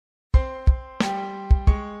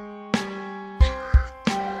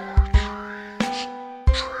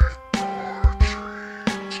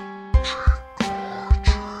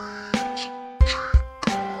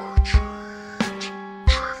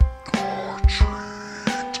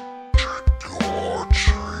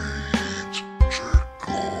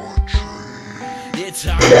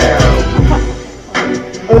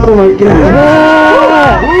Oh my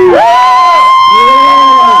god.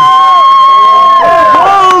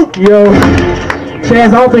 Yo,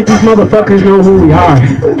 Chaz, I don't think these motherfuckers know who we are.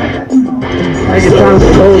 I think it's time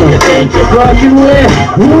to hold them. You're fucking with?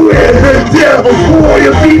 Who is the devil's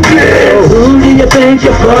royalty bitch? Oh, who do you think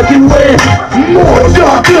you're fucking with? More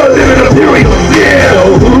darker than an imperial sin.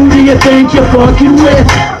 Oh, who do you think you're fucking with?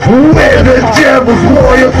 Who is the devil's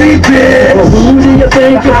royalty bitch? Oh, who do you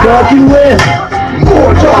think you're fucking with?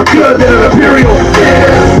 More darker than an imperial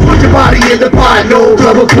sin. Put your body in the pot, no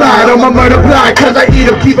double Clyde on my murder block. Cause I eat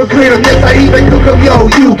 'em, keep 'em clean 'em, yes I even cook 'em. Yo,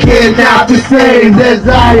 you cannot be saved as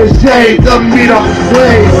I am shaved. The meat of the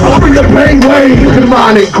slave. I'll bring the pain wave,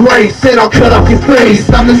 demonic grace, and I'll cut off your face.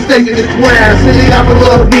 I'm mistaken in class, and the apple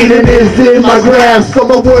of meaning is in my grasp. So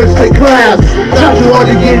my words take class. Not too hard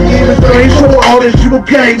to get even strange. Show all this triple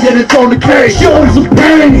game, then it's on the case. Show some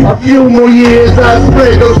pain. A few more years, I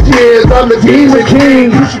split those tears. I'm the demon king.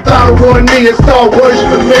 You should bow to me and start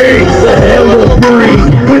worshiping me. The hell of a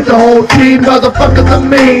breed. With the whole team, motherfuckers are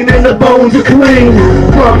mean and the bones are clean.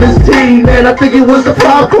 From this team, and I think it was the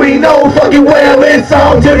pop queen. Oh fucking well, it's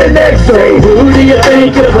on to the next scene. Who do you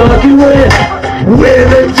think you're fucking with? We're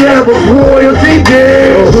the devil's royalty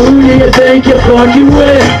bitch. Oh, who do you think you're fucking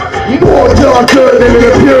with? More darker than an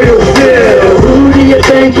imperial sin. Oh, who do you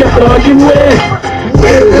think you're fucking with?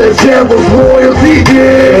 We're the devil's royalty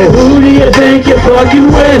bitch. Oh, who do you think you're fucking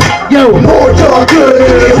with? Yo, More darker than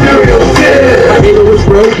an imperial sin. my needle was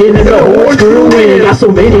broken and the horse grew in. Got so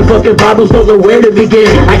many fucking bottles, don't know where to begin.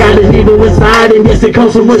 I got a needle inside and yes it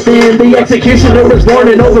comes from within. The executioner was born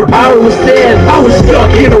and overpowered was sin. I was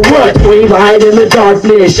stuck in a rut between light and the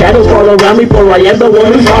darkness. Shadows fall around me for I am the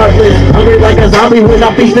one who's heartless. Hungry like a zombie when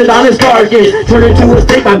I feasted on his carcass. Turn into a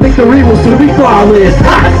steak, my victory will soon be flawless.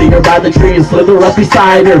 I see her by the tree and slither up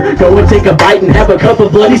beside her. Go and take a bite and have a cup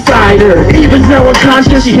of bloody cider. Even's now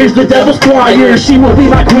unconscious, she hears the devil's choir. She will be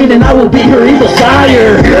my queen and I will be her evil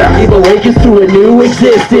sire. Evil awakens to a new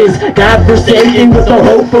existence. God forsaken with no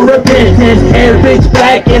hope for repentance. Hair pitch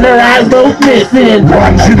black and her eyes both missing.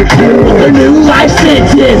 Watching the With a new life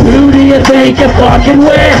sentence. Who do you think you're fucking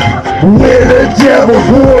with? We're the devil's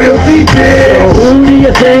royalty Oh, bitch. who do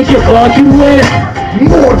you think you're fucking with?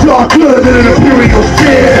 More darker than an imperial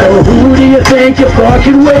sin. Oh, who do you think you're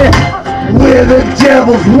fucking with? We're the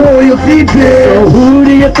devil's royalty Oh, bitch. who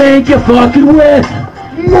do you think you're fucking with?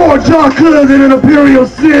 More darker than an imperial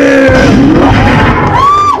sin.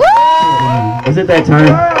 Is it that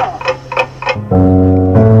time?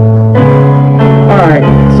 Alright,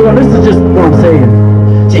 so this is just what I'm saying.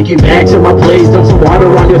 Take you back to my place, dump some water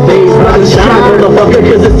on your face. Rise and shine, motherfucker,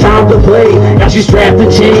 cause it's time to play. Got you strapped and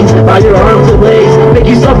chained by your arms and legs. Make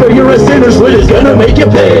you suffer, you're a sinner, so it's gonna make you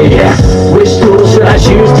pay. Yeah. Which tool should I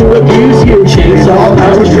choose to abuse you? Chainsaw,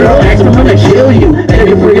 power drill, axe, I'm gonna kill you.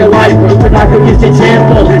 Begging for your life, we're not gonna get the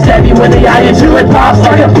temple. Stab you in the eye until it pops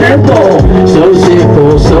like a pimple. So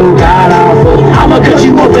simple, so god-awful. I'ma cut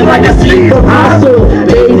you open like a sleep apostle.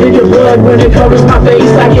 Bathe in your blood when it covers my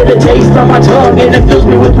face. I get a taste on my tongue and it fills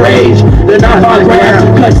me with rage. The knife I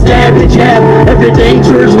grab, cut, stab, and jab. If the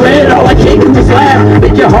danger's red, all I can do is laugh.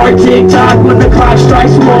 Make your heart tick-tock when the clock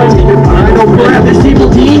strikes one. Take your final breath, this evil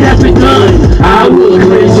deed has been done. I will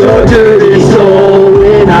cleanse your dirty soul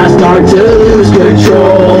when I start to lose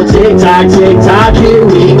control. Tick-tock, tick-tock, here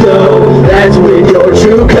we go. That's when your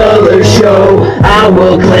true colors show. I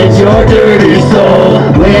will cleanse your dirty soul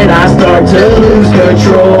when I start to lose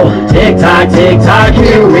control. Tick-tock, tick-tock,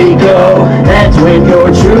 here we go. That's when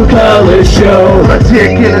your true colors show. A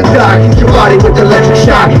tick in a dock, hit your body with electric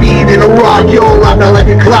shock. Beat in a rock, yo, I'm not like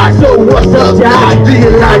a clock. So what's up, doc? Do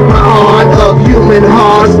you like my art of human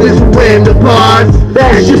hearts? This when the parts,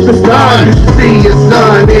 that's just the start. You see your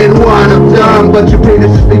son in one of done, but your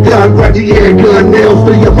penis has begun. Grab the air gun, nails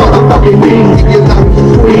to your motherfucking knees. Your lungs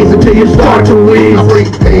squeeze until you start to wheeze. I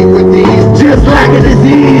bring pain with these, just like a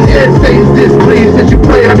disease. It says displeased that you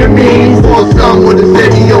play on your knees. For someone to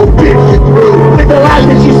send your bitch you through. With the lies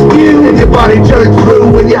that you spew, and your body turns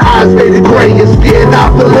blue, when your eyes fade gray, your skin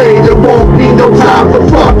off the lane. There won't be no time for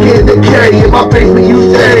fucking decay. In my basement you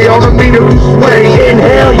stay, on the meter you sway.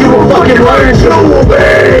 Inhale, you will fucking learn to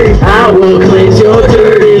obey. I will cleanse your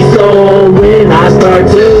dirty soul when I start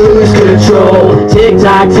to lose control.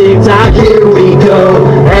 Tick-tock, tick-tock, here we go.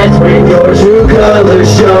 That's when your true colors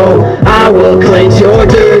show. I will cleanse your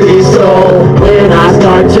dirty soul when I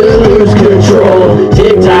start to lose control.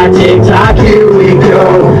 Tick-tock, tick-tock, here we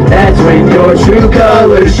go. That's when your true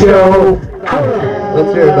colors show.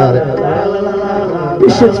 Let's hear about it.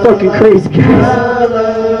 This shit's fucking crazy,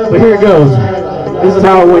 guys. But here it goes. This is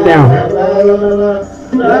how it went down.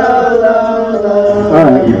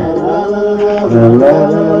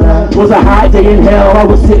 Was a hot day in hell, I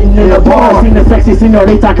was sitting in a bar. Seen a sexy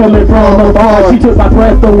señorita coming from a bar. She took my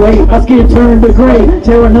breath away, my skin turned to gray.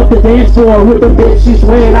 Tearing up the dance floor with the bitch, she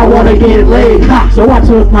swayed, I wanna get laid. So I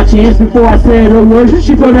took my chance before I said a word.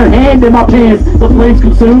 She put her hand in my pants, the flames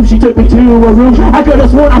consumed. She took me to a room, I could've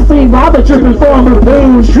sworn I seen Robert tripping from her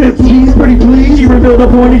boom. Strip tease, pretty please. She revealed a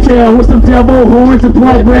ponytail with some devil horns and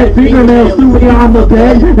blood red fingernails. Threw me on the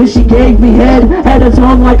bed, then she gave me head. Had a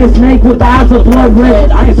tongue like a snake with eyes of blood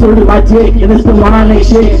red. I inserted my dick in this demonic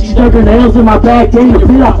shit. She stuck her nails in my back, getting the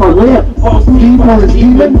bit off my lip. Deep on the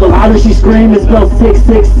demon. The louder she screamed, it spelled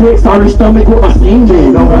 666 on her stomach with my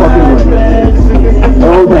semen. No fucking way.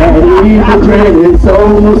 Oh, that evil credit's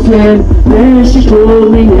almost in. Then she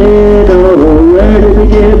pulled me in. Oh, where to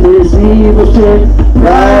begin this evil shit?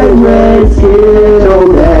 Bright red skin.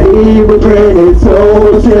 Oh, that evil credit's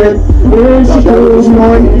almost in. Then she pulled me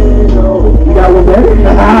in. Oh, you got one better?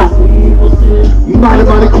 You might have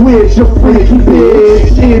wanna quit your freaky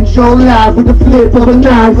bitch. End your life with the flip of a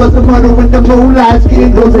knife. Loves the murder in the moonlight.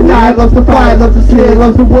 Skin goes at night. Loves the fire, loves the sin,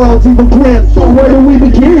 loves the world's evil grim. So where do we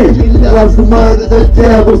begin? She loves to murder the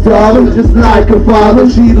devil's daughter, just like her father.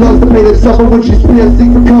 She loves to make it suffer when she's pissed.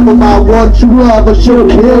 Seek to cover my one true love, but she'll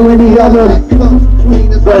kill any other.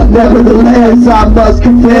 But nevertheless, I must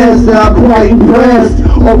confess that I'm quite impressed.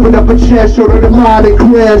 Open up a chest, show her the demonic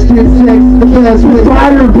quest. Get sex the best with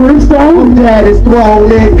fire and brimstone. That is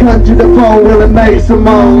thrown in, cut to the phone, will it make some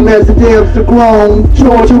moan as the dibs are grown.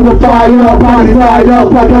 Torture will fire up, body light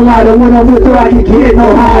up like a lighter. When I'm with her, I can get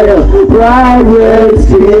no higher. Bright red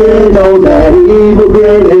skin, oh that evil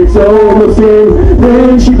grin, it's almost in.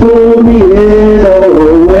 Then she pulled me in,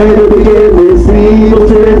 oh where to begin this evil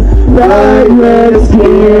sin? Bright red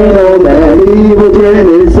skin, oh that evil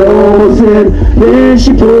grin, it's almost in. Then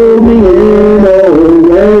she pulled me in, oh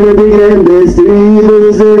where to begin this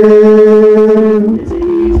evil sin?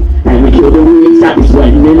 And we kill the weeds, got me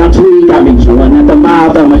sweating and I'm tweaked. Got me chewing at the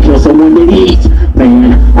mouth, I'ma kill someone to eat.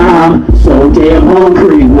 Man, I'm so damn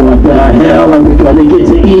hungry, what the hell are we gonna get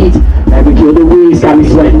to eat? And we kill the weeds, got me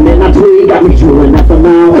sweating and I'm tweaked. Got me chewing at the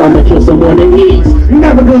mouth, I'ma kill someone to eat. You're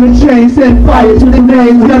never gonna change, send fire to the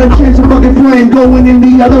names. Gotta change the fucking flame, going in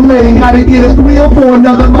the other lane. Gotta get a thrill for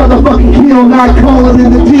another motherfucking kill. Not calling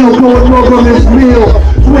in the deal, going over on this meal.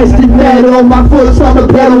 Twisted metal, my foot's on the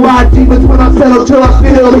pedal. Ride demons when I settle till I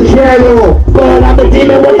feel the kettle. But I'm a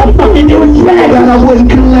demon, what the fuck you doing, Jack? And I wouldn't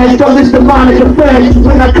collect all this demonic effect.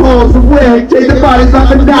 When I cause the wreck, take the bodies off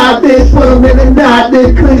the knot, then put them in a knot,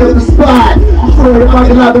 then clean up the spot. Destroy the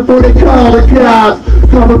fucking lot before they call the cops.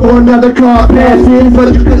 Coming for another car passes,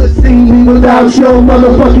 but you could've seen me without your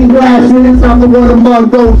motherfucking glasses. I'm the one among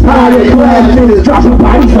those higher classes. Dropping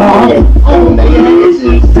bodies off on the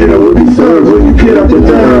asses. Dinner will be served when you get up the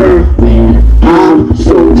nerve. Man, I'm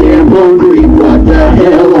so damn hungry, what the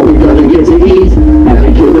hell are we gonna get to eat?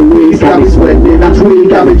 Haven't killed the weeds, got me sweating and I'm tweaked.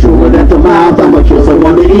 Got me chewing at the mouth, I'ma kill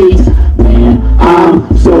someone to eat. Man,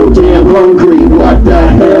 I'm so damn hungry, what the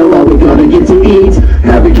hell are we gonna get to eat?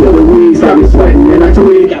 Haven't killed the weeds, got me sweating and I'm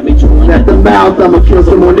tweaked. Got me chewing at the mouth, I'ma kill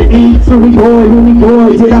someone to eat. Silly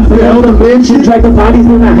boy, did I fail to mention? Drag the bodies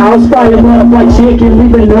in the house, fry them up like chicken,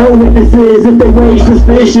 leaving no witnesses. If they raise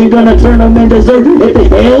suspicion, gonna turn them in dessert if they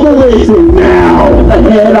fail to listen. Now,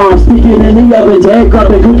 the head on, sticking in the oven, dead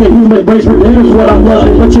carpet, cooking human brains for dinner's what I'm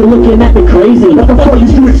loving. But you're looking at me crazy, what the fuck did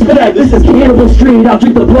you expect? This is Cannibal Street, I'll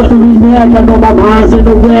drink the blood from his neck. I know my mind's in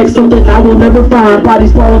the wreck, something I will never find.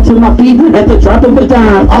 Bodies falling to my feet at the drop of a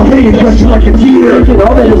dime. I'll hate it, you like a deer. Taking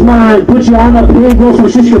all that is mine, put you on a pig roll, so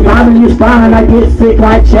shit your mind and your spine. I get sick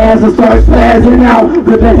like Chaz and start spazzing out,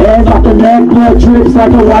 ripping heads off the neck, blood drips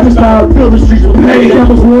like a water spout. Fill the streets with pain,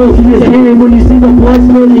 devil's loyalty is hidden when you see the blood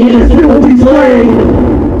spilling in his filthy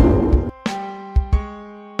flame.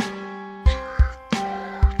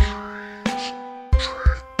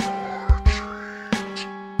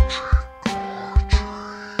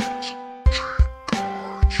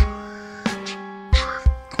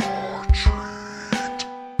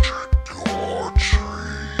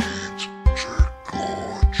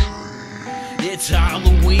 It's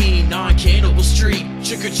Halloween on Cannibal Street.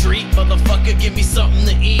 Trick or treat, motherfucker, give me something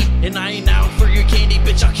to eat. And I ain't out for your candy,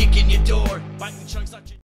 bitch, I'll kick in your door. Biting chunks out your